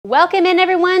Welcome in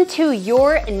everyone to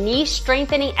your knee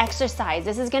strengthening exercise.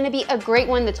 This is going to be a great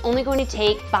one that's only going to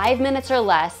take 5 minutes or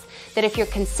less, that if you're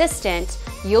consistent,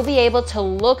 you'll be able to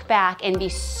look back and be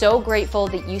so grateful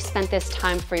that you spent this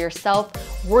time for yourself,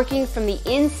 working from the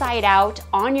inside out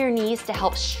on your knees to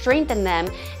help strengthen them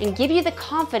and give you the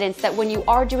confidence that when you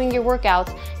are doing your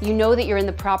workouts, you know that you're in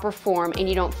the proper form and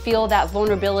you don't feel that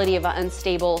vulnerability of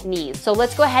unstable knees. So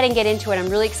let's go ahead and get into it. I'm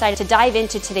really excited to dive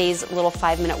into today's little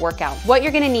 5-minute workout. What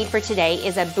you're gonna need for today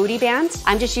is a booty band.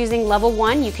 I'm just using level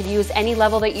 1. You could use any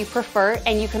level that you prefer,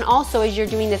 and you can also, as you're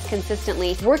doing this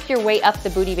consistently, work your way up the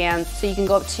booty bands so you can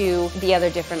go up to the other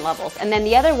different levels. And then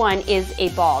the other one is a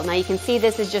ball. Now you can see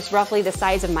this is just roughly the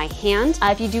size of my hand.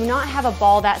 If you do not have a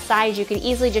ball that size, you can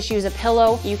easily just use a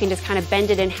pillow. You can just kind of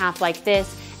bend it in half like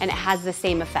this and it has the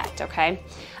same effect, okay?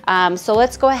 So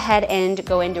let's go ahead and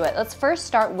go into it. Let's first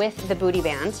start with the booty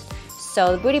band.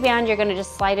 So the booty band, you're gonna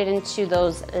just slide it into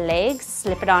those legs,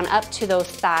 slip it on up to those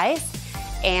thighs,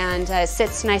 and it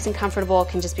sits nice and comfortable. It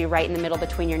can just be right in the middle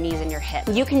between your knees and your hip.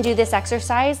 You can do this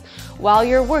exercise while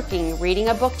you're working, reading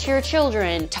a book to your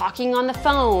children, talking on the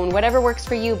phone, whatever works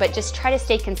for you, but just try to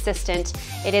stay consistent.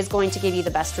 It is going to give you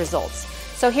the best results.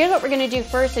 So here's what we're gonna do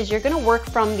first is you're gonna work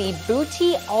from the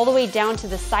booty all the way down to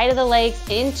the side of the legs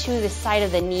into the side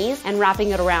of the knees and wrapping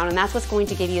it around, and that's what's going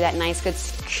to give you that nice, good,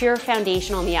 secure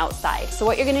foundation on the outside. So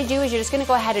what you're gonna do is you're just gonna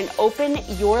go ahead and open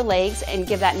your legs and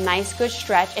give that nice, good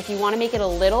stretch. If you wanna make it a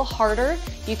little harder,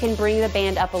 you can bring the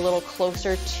band up a little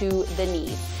closer to the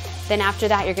knees. Then after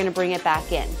that, you're gonna bring it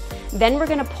back in. Then we're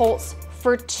gonna pulse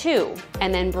for 2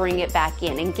 and then bring it back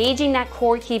in. Engaging that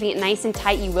core, keeping it nice and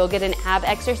tight. You will get an ab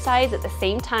exercise at the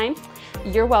same time.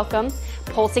 You're welcome.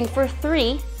 Pulsing for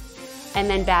 3 and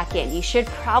then back in. You should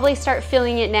probably start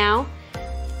feeling it now.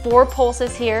 4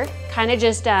 pulses here, kind of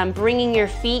just bringing your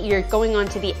feet, you're going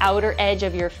onto the outer edge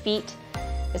of your feet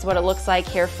is what it looks like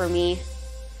here for me.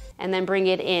 And then bring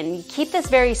it in. You keep this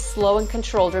very slow and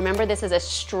controlled. Remember, this is a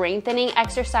strengthening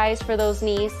exercise for those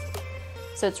knees.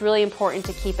 So it's really important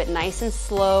to keep it nice and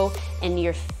slow and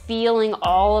you're feeling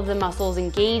all of the muscles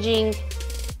engaging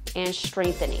and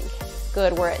strengthening.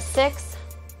 Good, we're at 6.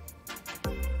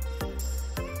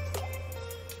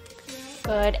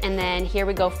 Good, and then here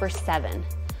we go for 7.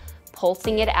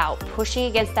 Pulsing it out, pushing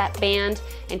against that band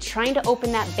and trying to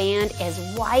open that band as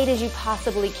wide as you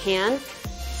possibly can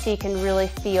so you can really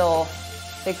feel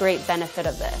the great benefit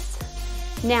of this.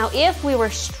 Now, if we were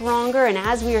stronger and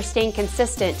as we are staying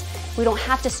consistent, we don't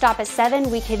have to stop at 7,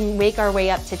 we can make our way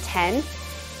up to 10.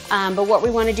 But what we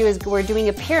wanna do is we're doing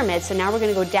a pyramid, so now we're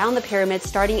gonna go down the pyramid,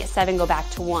 starting at 7, go back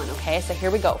to 1, okay? So here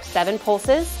we go, 7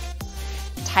 pulses,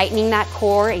 tightening that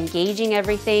core, engaging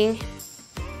everything.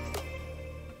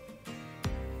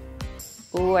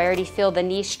 Ooh, I already feel the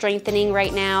knee strengthening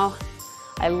right now.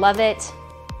 I love it.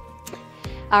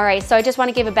 All right, so I just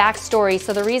wanna give a backstory.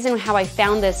 So the reason how I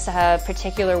found this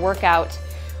particular workout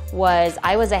was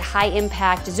I was a high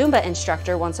impact Zumba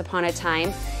instructor once upon a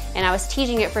time, and I was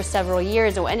teaching it for several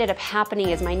years. And what ended up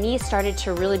happening is my knees started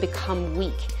to really become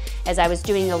weak as I was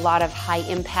doing a lot of high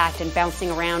impact and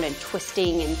bouncing around and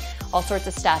twisting and all sorts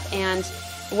of stuff. And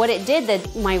what it did,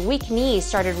 that my weak knees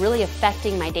started really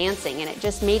affecting my dancing, and it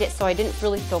just made it so I didn't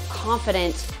really feel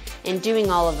confident in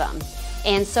doing all of them.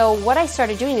 And so what I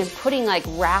started doing is putting like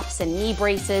wraps and knee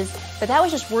braces, but that was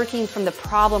just working from the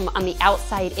problem on the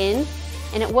outside in.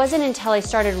 And it wasn't until I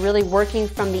started really working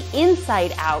from the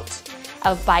inside out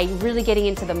by really getting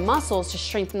into the muscles to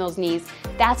strengthen those knees,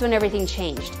 that's when everything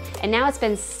changed. And now it's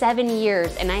been 7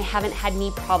 years and I haven't had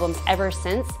knee problems ever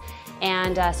since.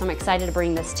 And so I'm excited to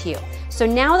bring this to you. So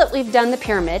now that we've done the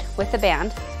pyramid with the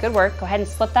band, good work, go ahead and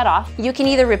slip that off. You can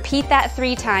either repeat that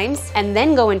 3 times and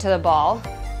then go into the ball,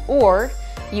 or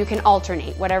you can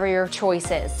alternate, whatever your choice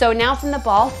is. So now from the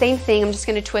ball, same thing, I'm just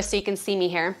gonna twist so you can see me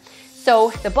here.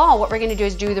 So the ball, what we're gonna do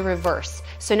is do the reverse.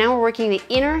 So now we're working the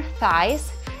inner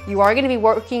thighs. You are gonna be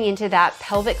working into that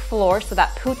pelvic floor, so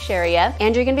that pooch area,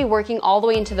 and you're gonna be working all the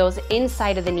way into those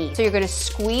inside of the knees. So you're gonna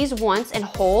squeeze once and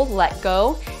hold, let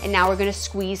go, and now we're gonna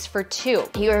squeeze for 2.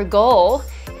 Your goal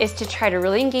is to try to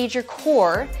really engage your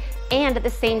core and at the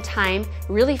same time,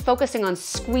 really focusing on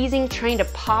squeezing, trying to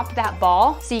pop that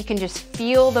ball so you can just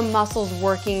feel the muscles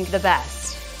working the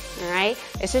best, all right?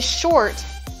 This is short,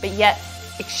 but yet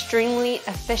extremely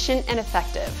efficient and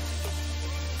effective.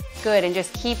 Good, and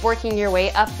just keep working your way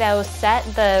up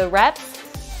the reps.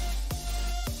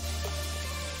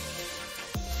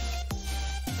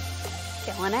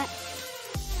 Feeling it.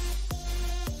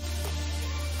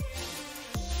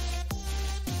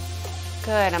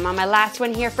 Good, I'm on my last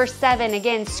one here for 7.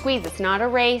 Again, squeeze, it's not a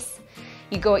race.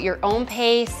 You go at your own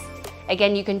pace.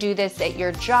 Again, you can do this at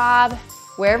your job,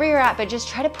 wherever you're at, but just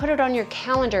try to put it on your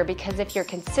calendar, because if you're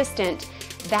consistent,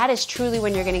 that is truly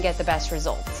when you're gonna get the best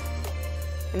results.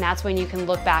 And that's when you can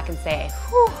look back and say,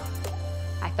 whew,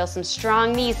 I feel some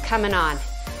strong knees coming on.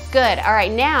 Good, all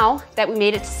right, now that we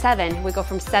made it to 7, we go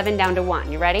from 7 down to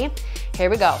 1. You ready? Here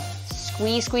we go.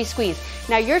 Squeeze, squeeze, squeeze.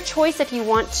 Now your choice if you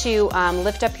want to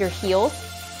lift up your heels.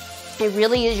 It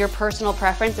really is your personal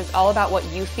preference. It's all about what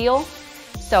you feel.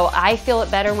 So I feel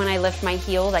it better when I lift my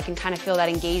heels. I can kind of feel that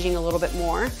engaging a little bit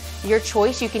more. Your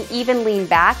choice, you can even lean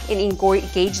back and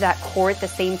engage that core at the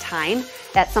same time.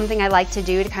 That's something I like to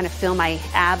do to kind of feel my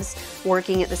abs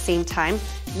working at the same time.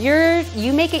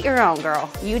 You make it your own, girl.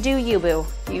 You do you, boo.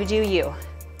 You do you.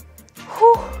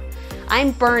 Whew.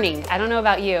 I'm burning. I don't know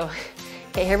about you.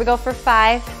 Okay, here we go for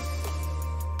 5.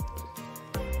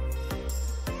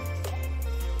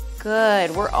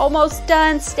 Good, we're almost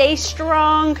done. Stay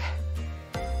strong.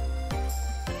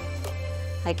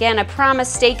 Again, I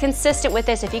promise, stay consistent with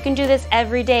this. If you can do this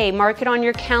every day, mark it on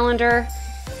your calendar,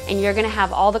 and you're gonna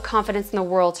have all the confidence in the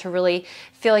world to really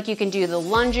feel like you can do the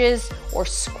lunges or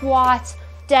squats,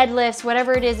 deadlifts,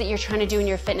 whatever it is that you're trying to do in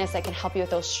your fitness that can help you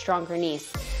with those stronger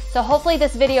knees. So hopefully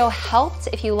this video helped.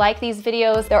 If you like these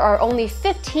videos, there are only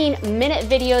 15-minute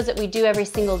videos that we do every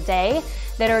single day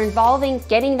that are involving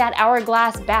getting that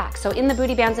hourglass back. So in the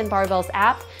Booty Bands and Barbells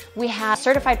app, we have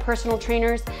certified personal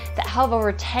trainers that have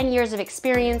over 10 years of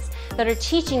experience that are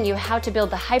teaching you how to build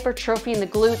the hypertrophy in the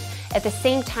glutes, at the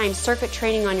same time circuit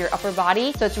training on your upper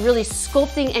body. So it's really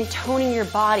sculpting and toning your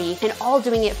body, and all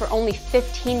doing it for only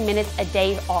 15 minutes a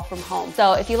day all from home.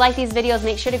 So if you like these videos,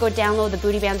 make sure to go download the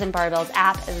Booty Bands and Barbells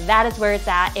app. That is where it's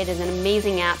at. It is an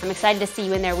amazing app. I'm excited to see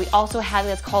you in there. We also have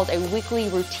what's called a weekly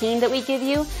routine that we give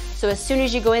you. So as soon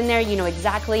as you go in there, you know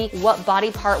exactly what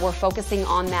body part we're focusing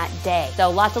on that day. So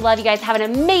lots of love, you guys. Have an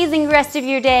amazing rest of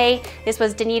your day. This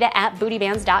was Danita at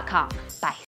bootybands.com. Bye.